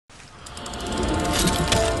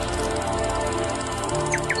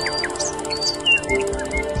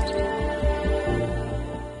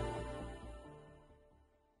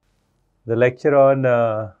the lecture on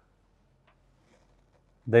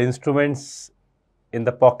the instruments in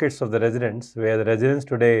the pockets of the residents, where the residents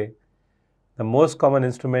today, the most common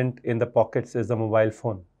instrument in the pockets is the mobile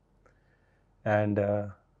phone. And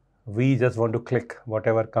we just want to click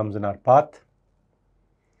whatever comes in our path.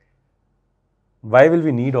 Why will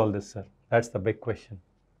we need all this, sir? That's the big question.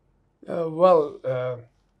 Mobile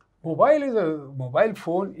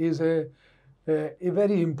phone is a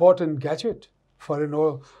very important gadget for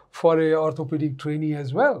a orthopedic trainee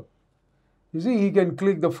as well. You see, he can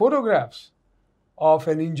click the photographs of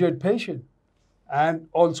an injured patient and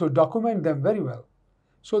also document them very well.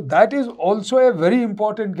 So that is also a very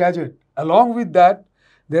important gadget. Along with that,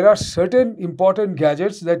 there are certain important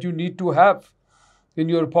gadgets that you need to have in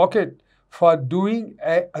your pocket for doing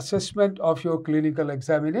an assessment of your clinical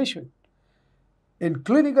examination. In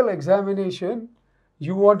clinical examination,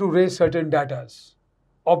 you want to raise certain data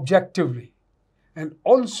objectively, and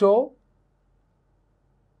also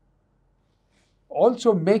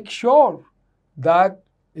make sure that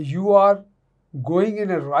you are going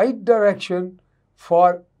in a right direction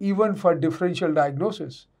even for differential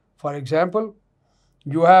diagnosis. For example,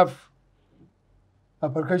 you have a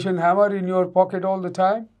percussion hammer in your pocket all the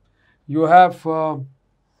time. You have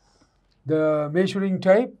the measuring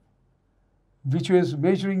tape, which is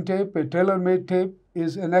measuring tape. A tailor-made tape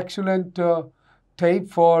is an excellent tape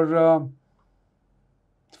for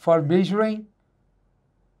measuring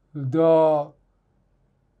the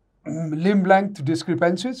limb length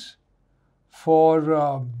discrepancies,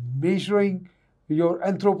 for measuring your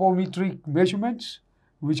anthropometric measurements,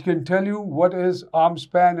 which can tell you what is arm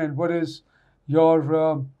span and what is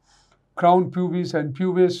your crown pubis and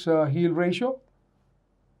pubis heel ratio.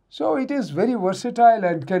 So it is very versatile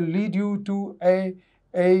and can lead you to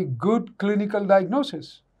a good clinical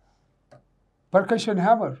diagnosis. Percussion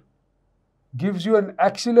hammer gives you an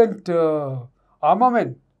excellent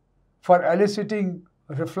armament for eliciting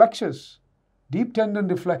reflexes, deep tendon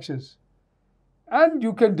reflexes. And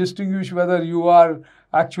you can distinguish whether you are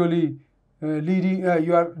actually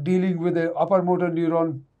you are dealing with an upper motor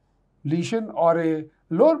neuron lesion or a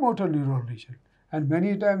lower motor neuron lesion. And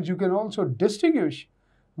many times you can also distinguish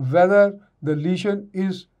whether the lesion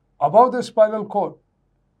is above the spinal cord.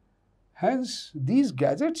 Hence, these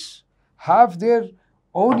gadgets have their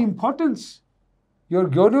own importance. Your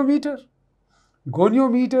goniometer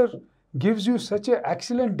gives you such an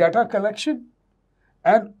excellent data collection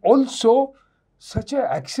and also such an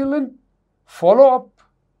excellent follow-up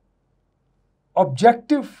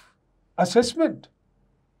objective assessment.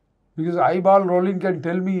 Because eyeball rolling can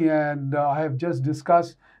tell me, and I have just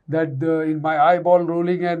discussed that in my eyeball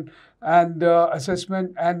rolling and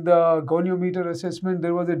assessment and the goniometer assessment,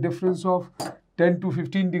 there was a difference of 10 to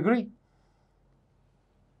 15 degree.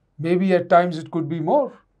 Maybe at times it could be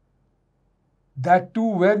more. That too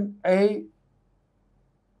when a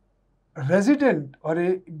resident or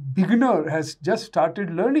a beginner has just started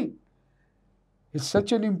learning. It's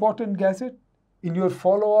such an important gadget in your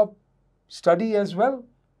follow-up study as well.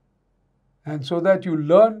 And so that you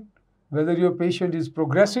learn whether your patient is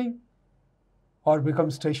progressing or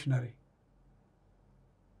becomes stationary.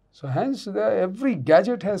 So hence, every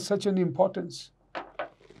gadget has such an importance.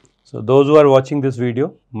 So those who are watching this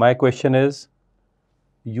video, my question is,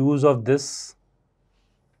 use of this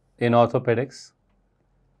in orthopedics.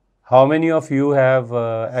 How many of you have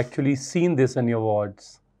actually seen this in your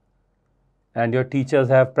wards and your teachers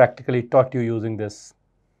have practically taught you using this?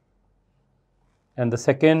 And the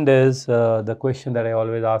second is the question that I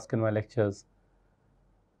always ask in my lectures.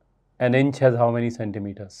 An inch has how many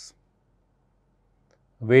centimeters?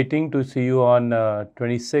 Waiting to see you on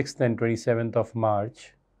 26th and 27th of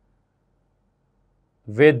March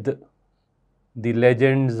with the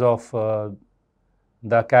legends of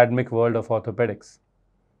the academic world of orthopedics,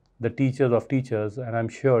 the teachers of teachers, and I'm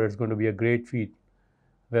sure it's going to be a great feat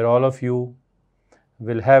where all of you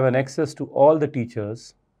will have an access to all the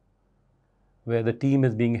teachers, where the team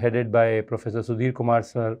is being headed by Professor Sudhir Kumar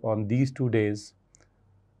sir on these 2 days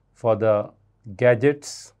for the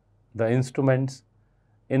gadgets, the instruments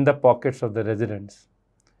in the pockets of the residents.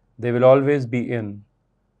 They will always be in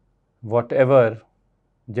whatever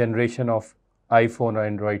generation of iPhone or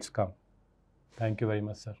Androids come. Thank you very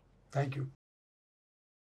much, sir. Thank you.